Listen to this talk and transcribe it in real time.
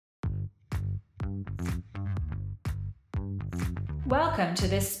Welcome to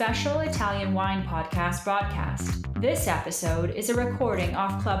this special Italian wine podcast broadcast. This episode is a recording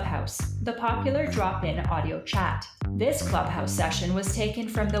off Clubhouse, the popular drop-in audio chat. This Clubhouse session was taken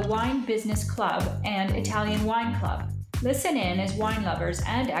from the Wine Business Club and Italian Wine Club. Listen in as wine lovers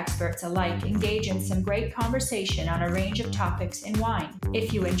and experts alike engage in some great conversation on a range of topics in wine.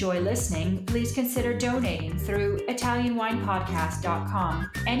 If you enjoy listening, please consider donating through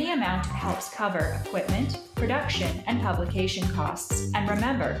ItalianWinePodcast.com. Any amount helps cover equipment, production, and publication costs. And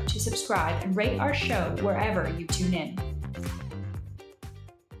remember to subscribe and rate our show wherever you tune in.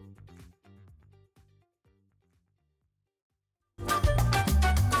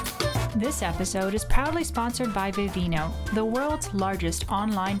 This episode is proudly sponsored by Vivino, the world's largest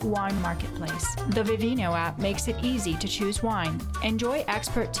online wine marketplace. The Vivino app makes it easy to choose wine. Enjoy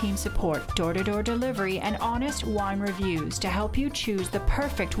expert team support, door-to-door delivery, and honest wine reviews to help you choose the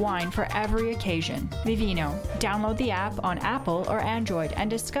perfect wine for every occasion. Vivino. Download the app on Apple or Android and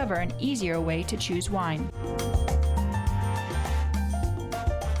discover an easier way to choose wine.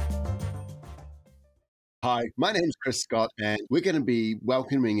 Hi, my name is Chris Scott, and we're going to be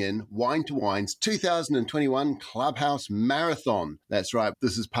welcoming in Wine2wine's 2021 Clubhouse Marathon. That's right,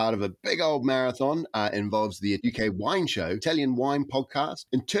 this is part of a big old marathon. Involves the UK Wine Show, Italian Wine Podcast,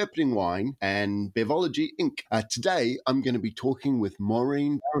 Interpreting Wine, and Bevology Inc. Today, I'm going to be talking with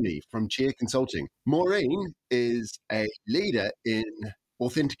Maureen Downey from Chair Consulting. Maureen is a leader in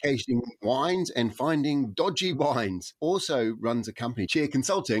authenticating wines and finding dodgy wines. Also runs a company, Chair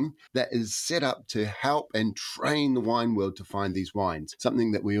Consulting, that is set up to help and train the wine world to find these wines,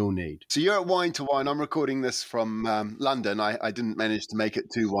 something that we all need. So you're at Wine2wine. I'm recording this from London. I didn't manage to make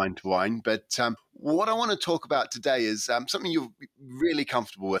it to Wine2wine, but what I want to talk about today is something you're really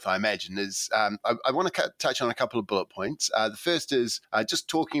comfortable with, I imagine, is I want to touch on a couple of bullet points. The first is just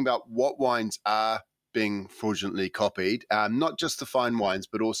talking about what wines are being fraudulently copied, not just the fine wines,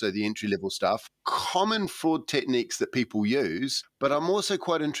 but also the entry-level stuff, common fraud techniques that people use. But I'm also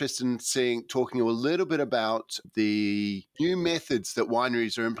quite interested in talking a little bit about the new methods that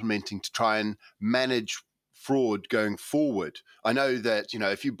wineries are implementing to try and manage fraud going forward. I know that,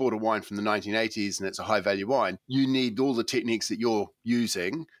 if you bought a wine from the 1980s and it's a high-value wine, you need all the techniques that you're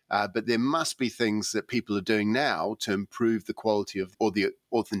using, but there must be things that people are doing now to improve the quality of or the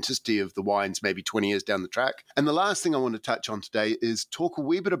authenticity of the wines maybe 20 years down the track. And the last thing I want to touch on today is talk a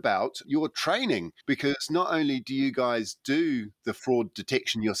wee bit about your training, because not only do you guys do the fraud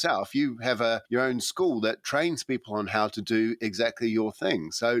detection yourself, you have your own school that trains people on how to do exactly your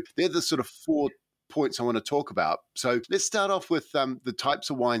thing. So they're the sort of four points I want to talk about. So let's start off with the types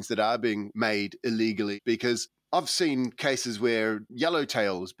of wines that are being made illegally, because I've seen cases where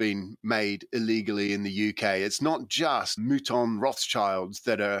Yellowtail has been made illegally in the UK. It's not just Mouton Rothschilds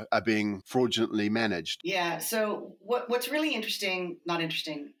that are being fraudulently managed. Yeah, so what's really interesting, not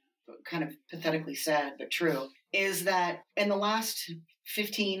interesting, kind of pathetically sad, but true, is that in the last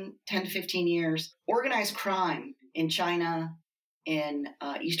 10 to 15 years, organized crime in China, in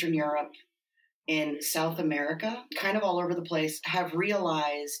Eastern Europe, in South America, kind of all over the place, have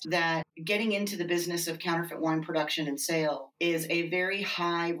realized that getting into the business of counterfeit wine production and sale is a very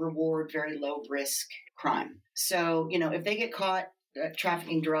high reward, very low risk crime. So, if they get caught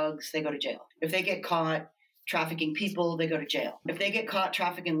trafficking drugs, they go to jail. If they get caught trafficking people, they go to jail. If they get caught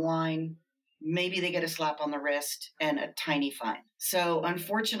trafficking wine, maybe they get a slap on the wrist and a tiny fine. So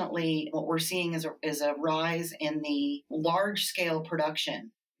unfortunately, what we're seeing is a rise in the large scale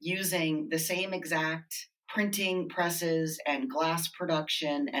production using the same exact printing presses and glass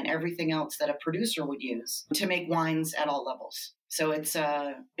production and everything else that a producer would use to make wines at all levels. So it's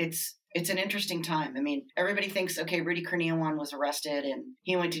an interesting time. I mean, everybody thinks, okay, Rudy Kurniawan was arrested and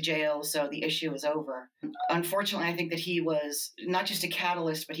he went to jail, so the issue is over. Unfortunately, I think that he was not just a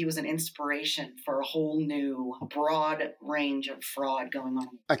catalyst, but he was an inspiration for a whole new broad range of fraud going on.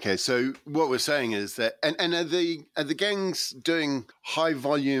 Okay, so what we're saying is that, and are the gangs doing high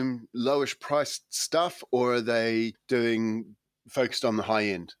volume, lowish priced stuff, or are they doing focused on the high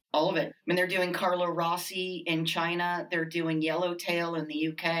end? All of it. I mean, they're doing Carlo Rossi in China. They're doing Yellowtail in the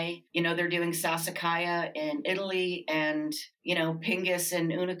UK. They're doing Sassicaia in Italy and, Pingus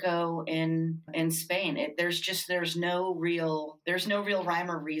and Unico in Spain. There's no real rhyme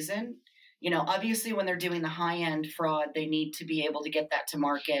or reason. Obviously when they're doing the high end fraud, they need to be able to get that to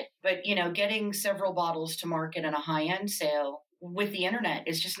market. But, getting several bottles to market in a high end sale with the internet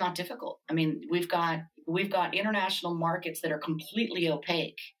is just not difficult. I mean, we've got international markets that are completely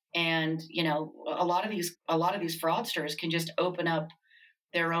opaque. And, a lot of these fraudsters can just open up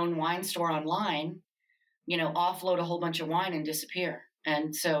their own wine store online, offload a whole bunch of wine and disappear.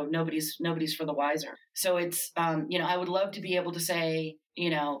 And so nobody's for the wiser. So it's, I would love to be able to say,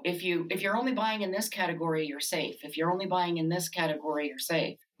 if you're only buying in this category, you're safe. If you're only buying in this category, you're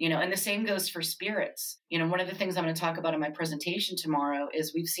safe. And the same goes for spirits. One of the things I'm going to talk about in my presentation tomorrow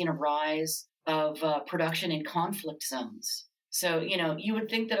is we've seen a rise of production in conflict zones. So, you would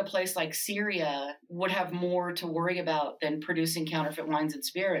think that a place like Syria would have more to worry about than producing counterfeit wines and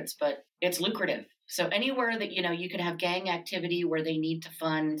spirits, but it's lucrative. So anywhere that, you could have gang activity where they need to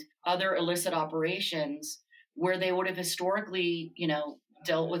fund other illicit operations where they would have historically,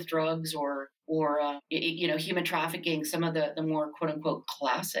 dealt with drugs or human trafficking, some of the more quote unquote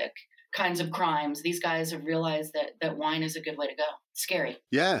classic kinds of crimes, these guys have realized that wine is a good way to go. Scary.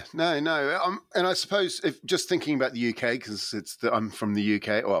 Yeah, no. And I suppose if just thinking about the UK, because I'm from the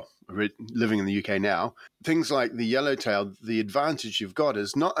UK, well, living in the UK now, things like the Yellowtail, the advantage you've got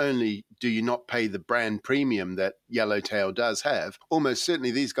is not only do you not pay the brand premium that Yellowtail does have, almost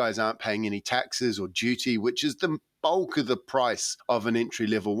certainly these guys aren't paying any taxes or duty, which is the bulk of the price of an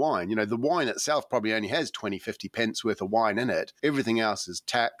entry-level wine. The wine itself probably only has 20, 50 pence worth of wine in it. Everything else is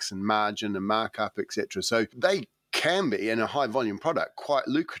tax and margin and markup, etc. So they can be, in a high volume product, quite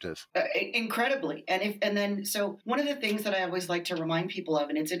lucrative. Incredibly. So one of the things that I always like to remind people of,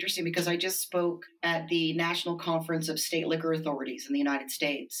 and it's interesting because I just spoke at the National Conference of State Liquor Authorities in the United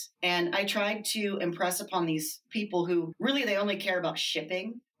States. And I tried to impress upon these people who really, they only care about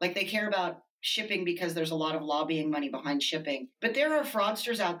shipping. Like they care about shipping because there's a lot of lobbying money behind shipping. But there are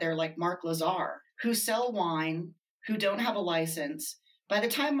fraudsters out there like Mark Lazar who sell wine, who don't have a license. By the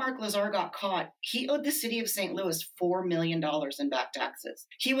time Mark Lazar got caught, he owed the city of St. Louis $4 million in back taxes.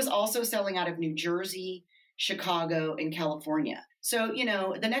 He was also selling out of New Jersey, Chicago, and California. So,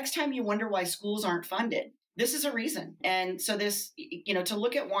 the next time you wonder why schools aren't funded, this is a reason. And so this, to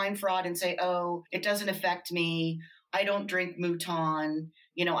look at wine fraud and say, oh, it doesn't affect me. I don't drink Mouton.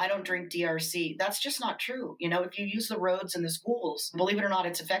 I don't drink DRC. That's just not true. If you use the roads in the schools, believe it or not,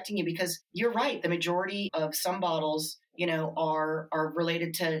 it's affecting you because you're right. The majority of some bottles are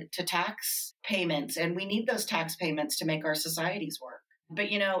related to tax payments, and we need those tax payments to make our societies work. But,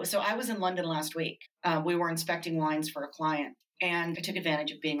 so I was in London last week. We were inspecting wines for a client, and I took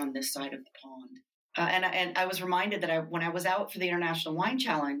advantage of being on this side of the pond. And I was reminded that when I was out for the International Wine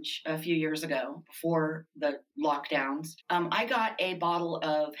Challenge a few years ago, before the lockdowns, I got a bottle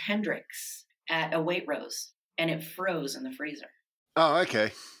of Hendrick's at a Waitrose, and it froze in the freezer. Oh,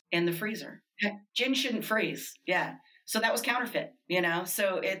 okay. In the freezer. Gin shouldn't freeze. Yeah. So that was counterfeit,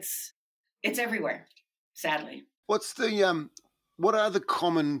 so it's everywhere, sadly. What are the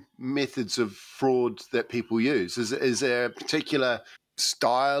common methods of fraud that people use? Is there a particular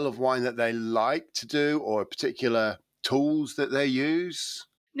style of wine that they like to do or particular tools that they use?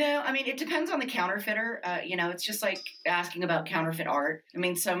 No, it depends on the counterfeiter. It's just like asking about counterfeit art.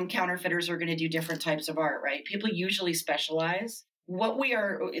 Some counterfeiters are going to do different types of art, right? People usually specialize.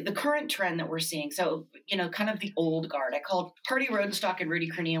 The current trend that we're seeing, so, kind of the old guard. I called Hardy Rodenstock and Rudy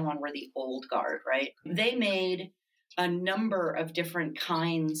Kurniawan were the old guard, right? They made a number of different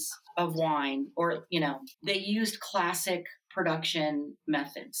kinds of wine, or, they used classic production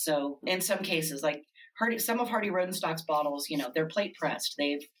methods. So in some cases, like some of Hardy Rodenstock's bottles, they're plate pressed.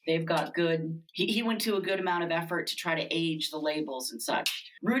 They've got good, he went to a good amount of effort to try to age the labels and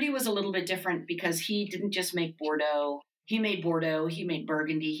such. Rudy was a little bit different because he didn't just make Bordeaux. He made Bordeaux, he made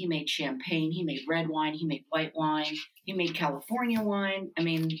Burgundy, he made Champagne, he made red wine, he made white wine, he made California wine.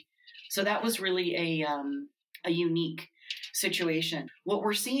 So that was really a unique situation. What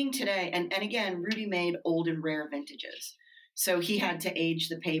we're seeing today, and again, Rudy made old and rare vintages. So he had to age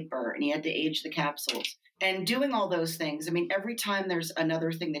the paper and he had to age the capsules. And doing all those things, every time there's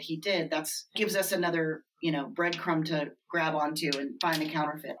another thing that he did, gives us another, breadcrumb to grab onto and find the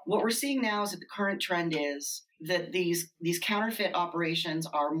counterfeit. What we're seeing now is that the current trend is that these counterfeit operations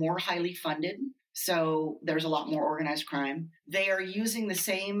are more highly funded. So there's a lot more organized crime. They are using the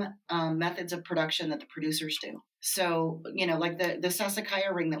same methods of production that the producers do. So, like the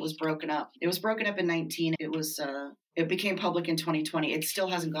Sassicaia ring that was broken up. It was broken up in 2019. It became public in 2020. It still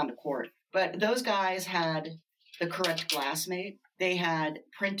hasn't gone to court. But those guys had the correct glass made. They had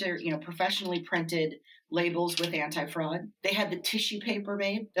professionally printed labels with anti-fraud. They had the tissue paper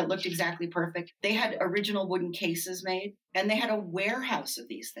made that looked exactly perfect. They had original wooden cases made, and they had a warehouse of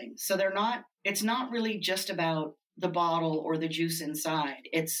these things. So it's not really just about the bottle or the juice inside.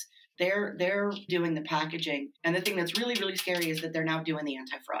 They're doing the packaging. And the thing that's really, really scary is that they're now doing the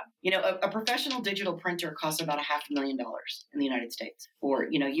anti-fraud. A professional digital printer costs about $500,000 in the United States or,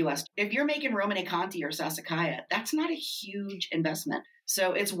 US. If you're making Romane Conti or Sassicaia, that's not a huge investment.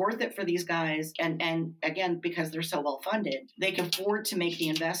 So it's worth it for these guys. And again, because they're so well funded, they can afford to make the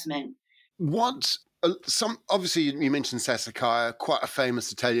investment. What obviously you mentioned Sassicaia, quite a famous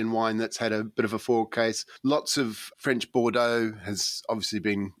Italian wine that's had a bit of a fraud case. Lots of French Bordeaux has obviously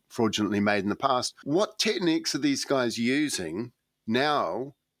been fraudulently made in the past. What techniques are these guys using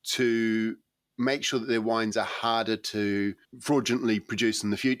now to make sure that their wines are harder to fraudulently produce in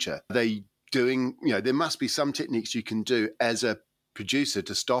the future? Are they doing, there must be some techniques you can do as a producer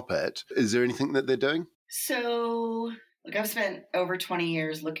to stop it. Is there anything that they're doing? So, look, I've spent over 20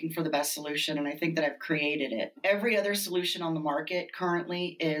 years looking for the best solution, and I think that I've created it. Every other solution on the market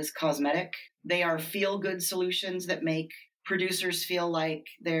currently is cosmetic. They are feel-good solutions that make producers feel like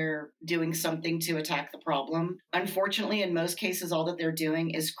they're doing something to attack the problem. Unfortunately, in most cases, all that they're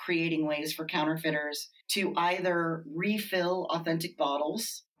doing is creating ways for counterfeiters to either refill authentic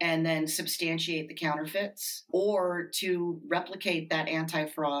bottles and then substantiate the counterfeits, or to replicate that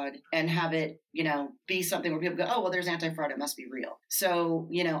anti-fraud and have it, be something where people go, oh, well, there's anti-fraud, it must be real. So,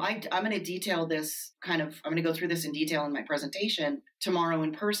 I'm going to detail this I'm going to go through this in detail in my presentation tomorrow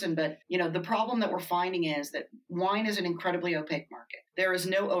in person. But, the problem that we're finding is that wine is an incredibly opaque market. There is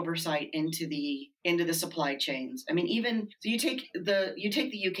no oversight into the supply chains. I mean, even so, you take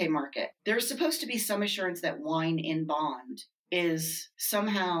the UK market. There's supposed to be some assurance that wine in bond is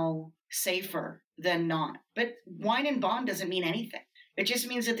somehow safer than not. But wine in bond doesn't mean anything. It just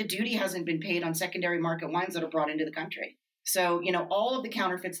means that the duty hasn't been paid on secondary market wines that are brought into the country. So, all of the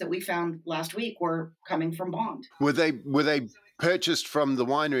counterfeits that we found last week were coming from bond. Were they purchased from the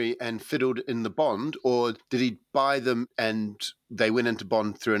winery and fiddled in the bond, or did he buy them and they went into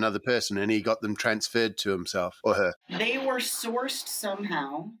bond through another person and he got them transferred to himself or her? They were sourced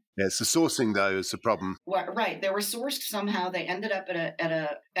somehow. Yeah, so sourcing though is the problem. Well, right, they were sourced somehow. They ended up at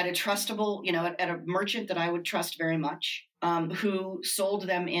a trustable, at a merchant that I would trust very much, who sold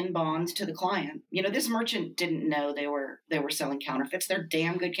them in bonds to the client. This merchant didn't know they were selling counterfeits. They're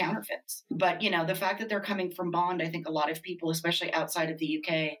damn good counterfeits. But the fact that they're coming from bond, I think a lot of people, especially outside of the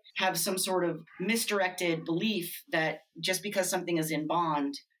UK, have some sort of misdirected belief that just because something is in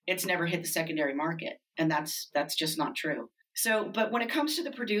bond, it's never hit the secondary market, and that's just not true. So, but when it comes to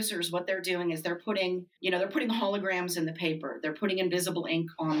the producers, what they're doing is they're putting holograms in the paper. They're putting invisible ink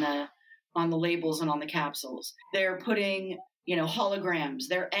on the labels and on the capsules. They're putting, holograms.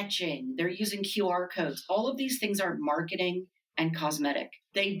 They're etching. They're using QR codes. All of these things are marketing and cosmetic.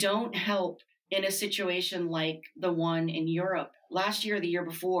 They don't help in a situation like the one in Europe. Last year, the year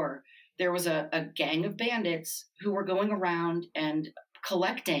before, there was a gang of bandits who were going around and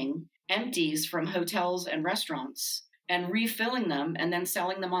collecting empties from hotels and restaurants and refilling them and then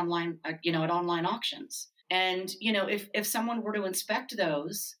selling them online, at online auctions. And, if someone were to inspect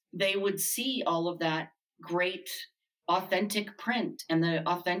those, they would see all of that great authentic print and the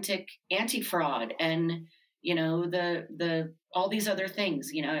authentic anti-fraud and, the all these other things.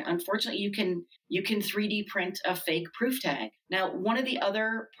 Unfortunately, you can 3D print a fake proof tag. Now, one of the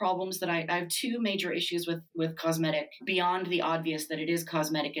other problems that I have two major issues with cosmetic, beyond the obvious that it is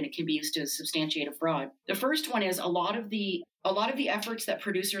cosmetic and it can be used to substantiate a fraud. The first one is a lot of the efforts that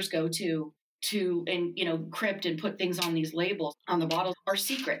producers go to encrypt and put things on these labels on the bottles are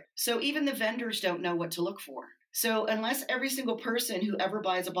secret. So even the vendors don't know what to look for. So unless every single person who ever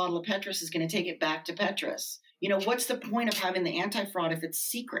buys a bottle of Petrus is going to take it back to Petrus, what's the point of having the anti-fraud if it's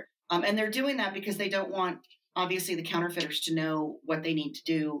secret? And they're doing that because they don't want, obviously, the counterfeiters to know what they need to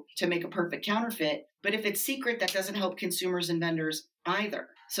do to make a perfect counterfeit. But if it's secret, that doesn't help consumers and vendors either.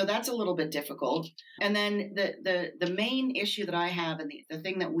 So that's a little bit difficult. And then the main issue that I have, and the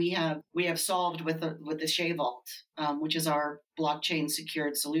thing that we have solved with the Shea Vault, which is our blockchain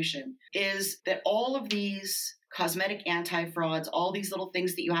secured solution, is that all of these cosmetic anti-frauds, all these little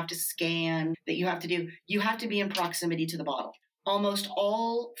things that you have to scan, that you have to do, you have to be in proximity to the bottle. Almost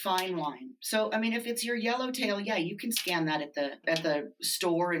all fine wine. So, I mean, if it's your yellowtail, yeah, you can scan that at the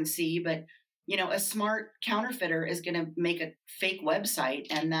store and see, but a smart counterfeiter is going to make a fake website,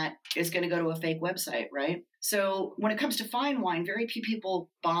 and that is going to go to a fake website, right? So when it comes to fine wine, very few people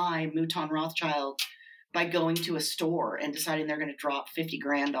buy Mouton Rothschild by going to a store and deciding they're going to drop 50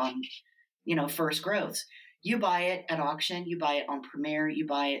 grand on, first growths. You buy it at auction, you buy it on Premier, you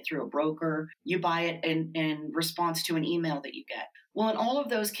buy it through a broker, you buy it in response to an email that you get. Well, in all of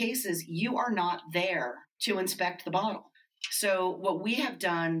those cases, you are not there to inspect the bottle. So what we have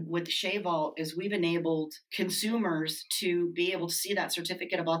done with the Shea Vault is we've enabled consumers to be able to see that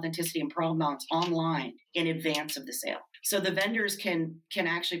certificate of authenticity and provenance online in advance of the sale. So the vendors can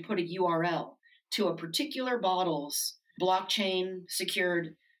actually put a URL to a particular bottle's blockchain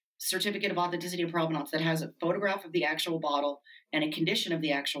secured certificate of authenticity and provenance that has a photograph of the actual bottle and a condition of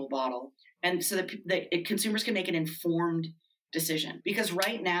the actual bottle. And so that consumers can make an informed decision. Because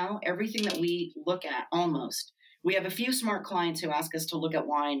right now, everything that we look at, almost, we have a few smart clients who ask us to look at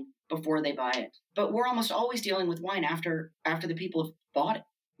wine before they buy it. But we're almost always dealing with wine after the people have bought it.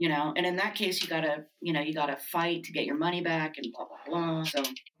 And in that case, you gotta fight to get your money back and blah, blah, blah. So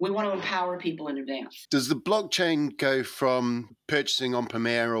we want to empower people in advance. Does the blockchain go from purchasing on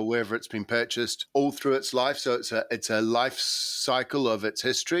Premier or wherever it's been purchased all through its life? So it's a life cycle of its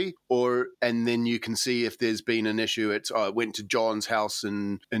history, and then you can see if there's been an issue. It went to John's house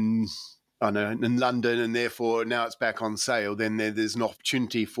in London, and therefore now it's back on sale. Then there's an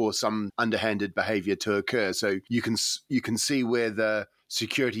opportunity for some underhanded behavior to occur. So you can see where the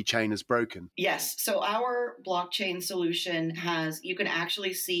security chain is broken. Yes. So our blockchain solution you can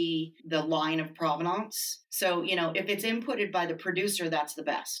actually see the line of provenance. So, if it's inputted by the producer, that's the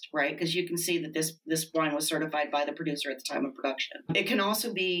best, right? Because you can see that this wine was certified by the producer at the time of production. It can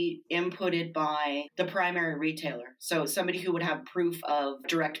also be inputted by the primary retailer. So somebody who would have proof of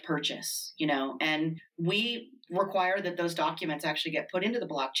direct purchase, and we require that those documents actually get put into the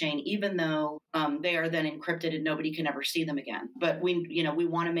blockchain, even though they are then encrypted and nobody can ever see them again. But we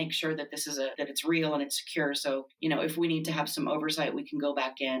want to make sure that that it's real and it's secure. So, if we need to have some oversight, we can go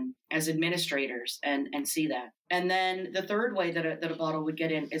back in as administrators and see that. And then the third way that a bottle would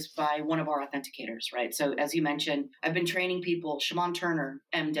get in is by one of our authenticators, right? So as you mentioned, I've been training people, Shimon Turner,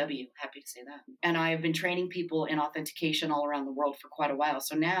 MW, happy to say that. And I have been training people in authentication all around the world for quite a while.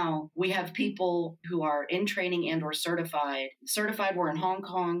 So now we have people who are in training and or certified. Certified, we're in Hong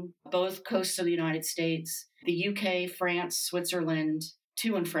Kong, both coasts of the United States, the UK, France, Switzerland,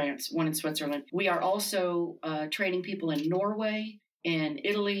 2 in France, 1 in Switzerland. We are also training people in Norway, in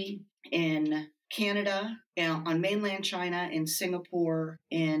Italy, in Canada, on mainland China, in Singapore,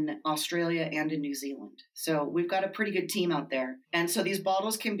 in Australia, and in New Zealand. So we've got a pretty good team out there. And so these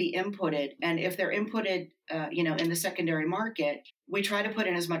bottles can be inputted. And if they're inputted, in the secondary market, we try to put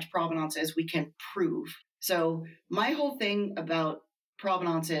in as much provenance as we can prove. So my whole thing about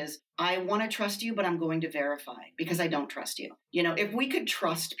provenance is I want to trust you, but I'm going to verify because I don't trust you. If we could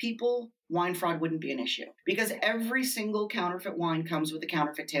trust people, wine fraud wouldn't be an issue because every single counterfeit wine comes with a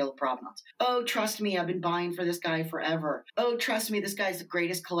counterfeit tale of provenance. Oh, trust me, I've been buying for this guy forever. Oh, trust me, this guy's the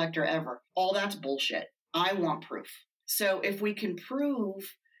greatest collector ever. All that's bullshit. I want proof. So if we can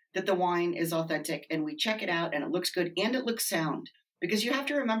prove that the wine is authentic and we check it out and it looks good and it looks sound, because you have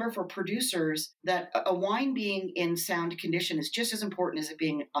to remember for producers that a wine being in sound condition is just as important as it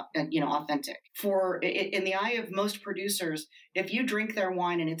being, authentic. In the eye of most producers, if you drink their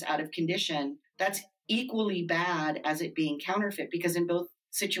wine and it's out of condition, that's equally bad as it being counterfeit, because in both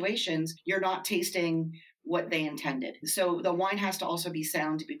situations, you're not tasting what they intended. So the wine has to also be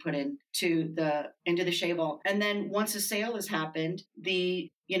sound to be put into the shea vault. And then once a sale has happened,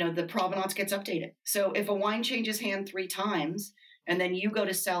 the provenance gets updated. So if a wine changes hand 3 times, and then you go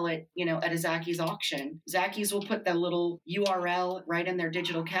to sell it, at a Zacky's auction, Zacky's will put the little URL right in their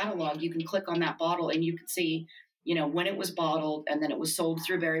digital catalog. You can click on that bottle and you can see, when it was bottled, and then it was sold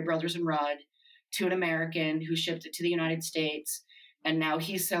through Berry Brothers and Rudd to an American who shipped it to the United States. And now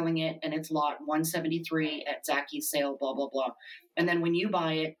he's selling it and it's lot 173 at Zacky's sale, blah, blah, blah. And then when you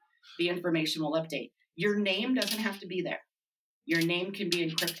buy it, the information will update. Your name doesn't have to be there. Your name can be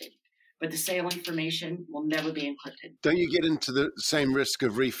encrypted, but the sale information will never be encrypted. Don't you get into the same risk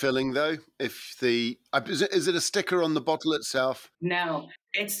of refilling though? If is it a sticker on the bottle itself? No,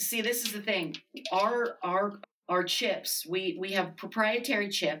 this is the thing. Our chips, we have proprietary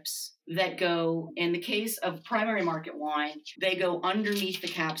chips that go, in the case of primary market wine, they go underneath the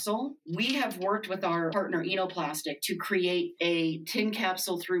capsule. We have worked with our partner Enoplastic to create a tin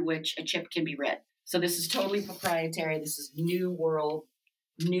capsule through which a chip can be read. So this is totally proprietary. This is new world,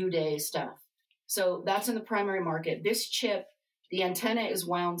 new day stuff. So that's in the primary market. This chip, the antenna is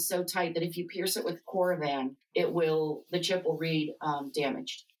wound so tight that if you pierce it with Coravan, the chip will read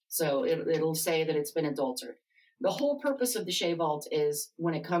damaged. So it'll say that it's been adulterated. The whole purpose of the shea vault is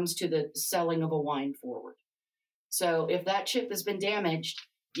when it comes to the selling of a wine forward. So if that chip has been damaged,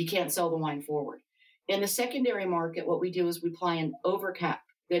 you can't sell the wine forward. In the secondary market, what we do is we apply an overcap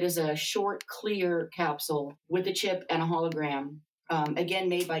that is a short, clear capsule with a chip and a hologram, again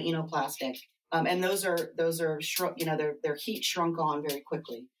made by Enoplastic. And those are shrunk, they're heat shrunk on very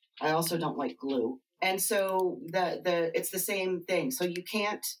quickly. I also don't like glue. And so it's the same thing. So you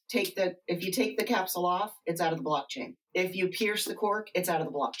can't if you take the capsule off, it's out of the blockchain. If you pierce the cork, it's out of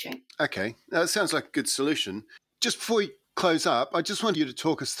the blockchain. Okay. That sounds like a good solution. Just before close up, I just want you to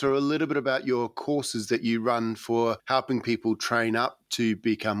talk us through a little bit about your courses that you run for helping people train up to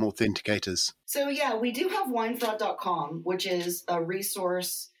become authenticators. So yeah, we do have winefraud.com, which is a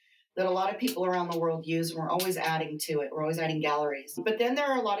resource that a lot of people around the world use, and we're always adding to it. We're always adding galleries. But then there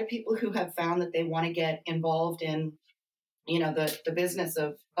are a lot of people who have found that they want to get involved in, the business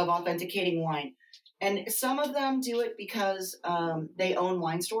of authenticating wine. And some of them do it because they own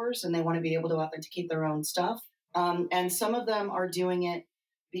wine stores and they want to be able to authenticate their own stuff. And some of them are doing it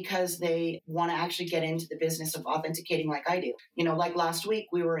because they want to actually get into the business of authenticating like I do. Like last week,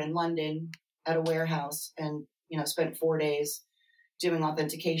 we were in London at a warehouse and, spent 4 days doing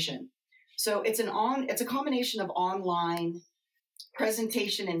authentication. So it's a combination of online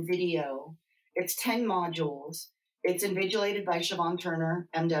presentation and video. It's 10 modules. It's invigilated by Siobhan Turner,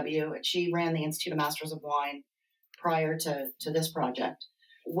 MW, and she ran the Institute of Masters of Wine prior to this project.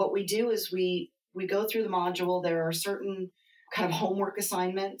 What we do is we go through the module. There are certain kind of homework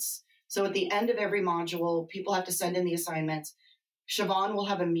assignments. So at the end of every module, people have to send in the assignments. Siobhan will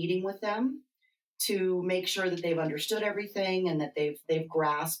have a meeting with them to make sure that they've understood everything and that they've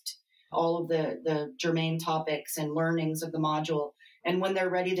grasped all of the germane topics and learnings of the module. And when they're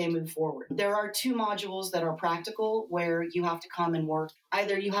ready, they move forward. There are 2 modules that are practical where you have to come and work.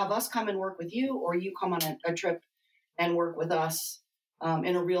 Either you have us come and work with you, or you come on a trip and work with us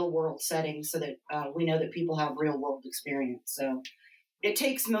in a real world setting so that we know that people have real world experience. So it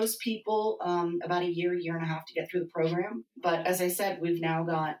takes most people about a year and a half to get through the program. But as I said, we've now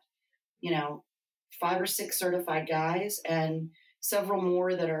got, 5 or 6 certified guys and several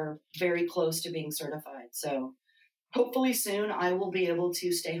more that are very close to being certified. So hopefully soon I will be able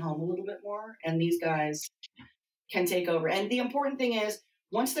to stay home a little bit more and these guys can take over. And the important thing is,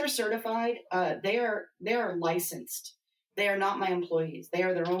 once they're certified, they are licensed. They are not my employees. They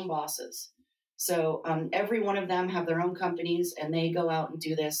are their own bosses. So every one of them have their own companies and they go out and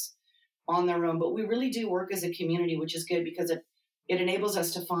do this on their own. But we really do work as a community, which is good because it enables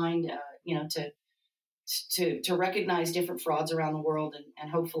us to find, to recognize different frauds around the world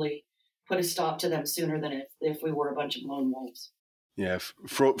and hopefully put a stop to them sooner than if we were a bunch of lone wolves. Yeah,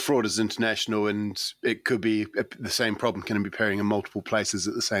 fraud is international, and it could be the same problem can be appearing in multiple places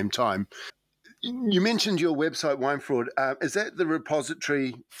at the same time. You mentioned your website, Wine Fraud. Is that the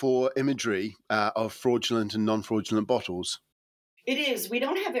repository for imagery of fraudulent and non-fraudulent bottles? It is. We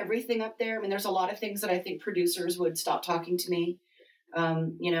don't have everything up there. I mean, there's a lot of things that I think producers would stop talking to me,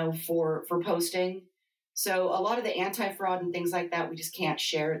 for posting. So a lot of the anti-fraud and things like that, we just can't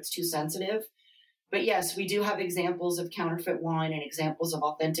share. It's too sensitive. But yes, we do have examples of counterfeit wine and examples of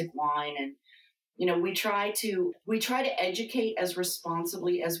authentic wine. And, we try to educate as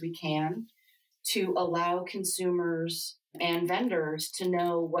responsibly as we can to allow consumers and vendors to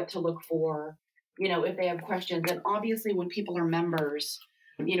know what to look for, if they have questions. And obviously when people are members,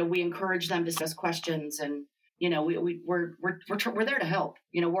 we encourage them to ask questions and, we're there to help.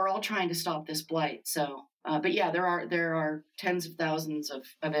 We're all trying to stop this blight. So, but yeah, there are tens of thousands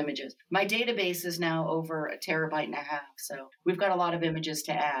of images. My database is now over 1.5 terabytes. So we've got a lot of images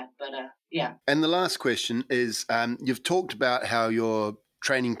to add, but yeah. And the last question is, you've talked about how you're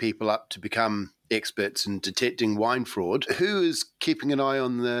training people up to become experts in detecting wine fraud. Who is keeping an eye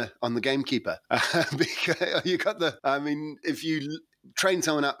on the gamekeeper? Because if you train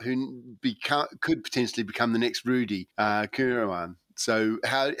someone up who could potentially become the next Rudy Kurawan. So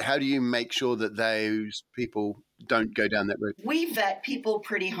how do you make sure that those people don't go down that route? We vet people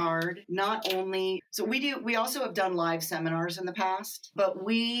pretty hard. We also have done live seminars in the past, but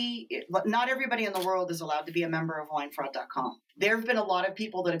not everybody in the world is allowed to be a member of winefraud.com. There have been a lot of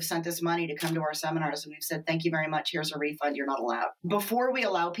people that have sent us money to come to our seminars, and we've said, thank you very much. Here's a refund. You're not allowed. Before we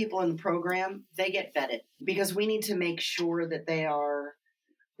allow people in the program, they get vetted because we need to make sure that they are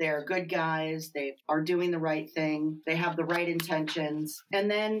good guys. They are doing the right thing. They have the right intentions.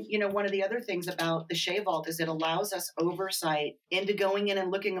 And then, one of the other things about the Shea Vault is it allows us oversight into going in and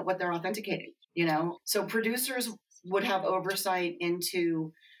looking at what they're authenticating, So producers would have oversight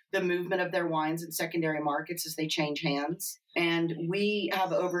into the movement of their wines in secondary markets as they change hands. And we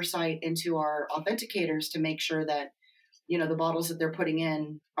have oversight into our authenticators to make sure that, the bottles that they're putting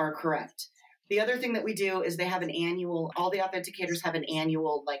in are correct. The other thing that we do is they have all the authenticators have an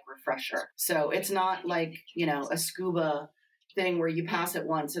annual refresher. So it's not like, a scuba thing where you pass it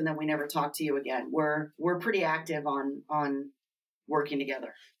once and then we never talk to you again. We're pretty active on working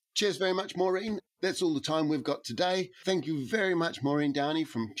together. Cheers very much, Maureen. That's all the time we've got today. Thank you very much, Maureen Downey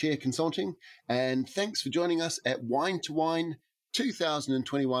from Chair Consulting. And thanks for joining us at Wine2wine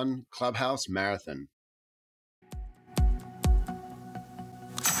 2021 Clubhouse Marathon.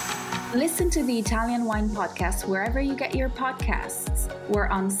 Listen to the Italian Wine Podcast wherever you get your podcasts. We're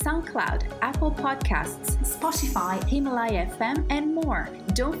on SoundCloud, Apple Podcasts, Spotify, Himalaya FM, and more.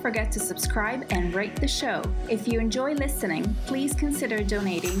 Don't forget to subscribe and rate the show. If you enjoy listening, please consider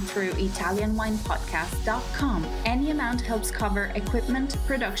donating through ItalianWinePodcast.com. Any amount helps cover equipment,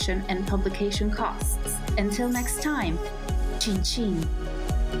 production, and publication costs. Until next time, chin chin.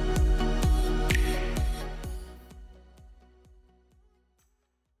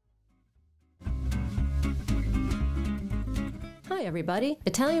 Hi everybody!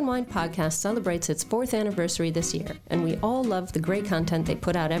 Italian Wine Podcast celebrates its 4th anniversary this year, and we all love the great content they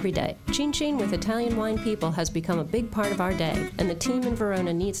put out every day. Chin Chin with Italian wine people has become a big part of our day, and the team in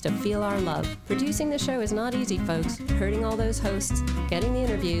Verona needs to feel our love. Producing the show is not easy, folks. Herding all those hosts, getting the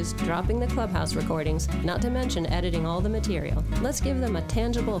interviews, dropping the Clubhouse recordings, not to mention editing all the material. Let's give them a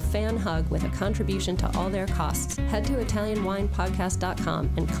tangible fan hug with a contribution to all their costs. Head to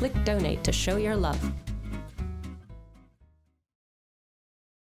ItalianWinePodcast.com and click donate to show your love.